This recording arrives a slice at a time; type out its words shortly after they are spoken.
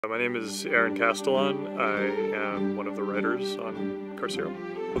My name is Aaron Castellan. I am one of the writers on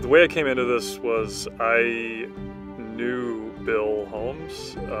Carcerem. The way I came into this was I knew Bill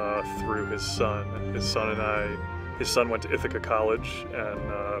Holmes through his son. His son went to Ithaca College and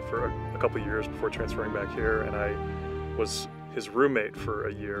for a couple of years before transferring back here, and I was his roommate for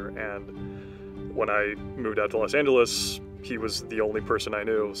a year. And when I moved out to Los Angeles, he was the only person I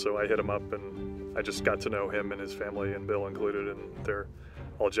knew, so I hit him up and I just got to know him and his family, and Bill included, and they're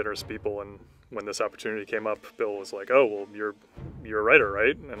all generous people. And when this opportunity came up, Bill was like, "Oh, well, you're a writer,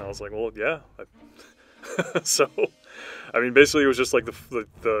 right?" And I was like, "Well, yeah." So, I mean, basically, it was just like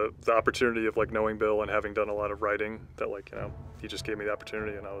the opportunity of like knowing Bill and having done a lot of writing that, like, you know, he just gave me the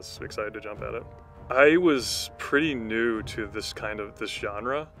opportunity, and I was excited to jump at it. I was pretty new to this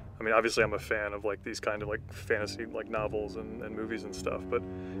genre. I mean, obviously I'm a fan of like these kind of like fantasy like novels and movies and stuff, but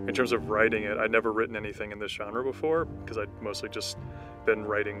in terms of writing it, I'd never written anything in this genre before because I'd mostly just been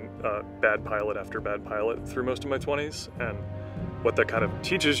writing bad pilot after bad pilot through most of my 20s. And what that kind of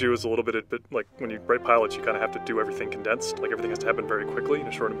teaches you is a little bit like when you write pilots, you kind of have to do everything condensed. Like everything has to happen very quickly in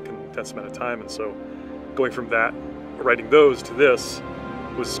a short condensed amount of time. And so going from that, writing those to this,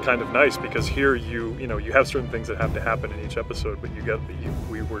 was kind of nice because here you have certain things that have to happen in each episode, but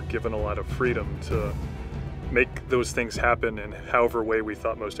we were given a lot of freedom to make those things happen in however way we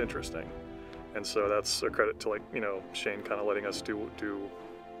thought most interesting. And so that's a credit to, like, Shane kind of letting us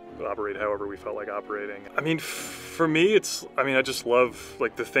operate however we felt like operating. I mean, for me, I just love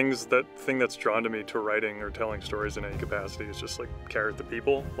like the thing that's drawn to me to writing or telling stories in any capacity is just like care at the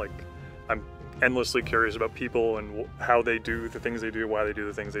people. Like, I'm endlessly curious about people and how they do the things they do, why they do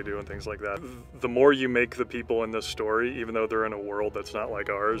the things they do, and things like that. The more you make the people in this story, even though they're in a world that's not like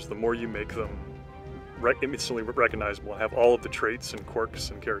ours, the more you make them instantly recognizable and have all of the traits and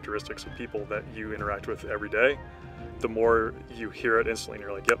quirks and characteristics of people that you interact with every day, the more you hear it instantly and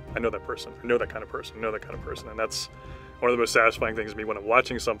you're like, yep, I know that person, I know that kind of person, I know that kind of person. And that's one of the most satisfying things to me when I'm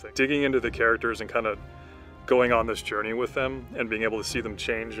watching something. Digging into the characters and kind of going on this journey with them and being able to see them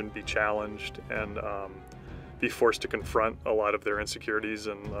change and be challenged and be forced to confront a lot of their insecurities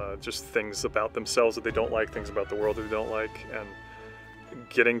and just things about themselves that they don't like, things about the world that they don't like, and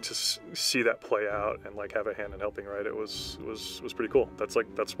getting to see that play out and like have a hand in helping write it was pretty cool.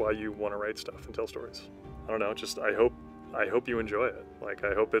 That's why you want to write stuff and tell stories. I don't know, just I hope you enjoy it. Like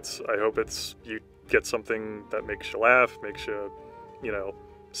I hope it's you get something that makes you laugh, makes you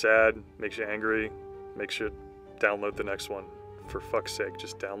sad, makes you angry, makes you download the next one. For fuck's sake,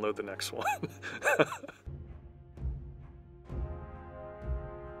 just download the next one.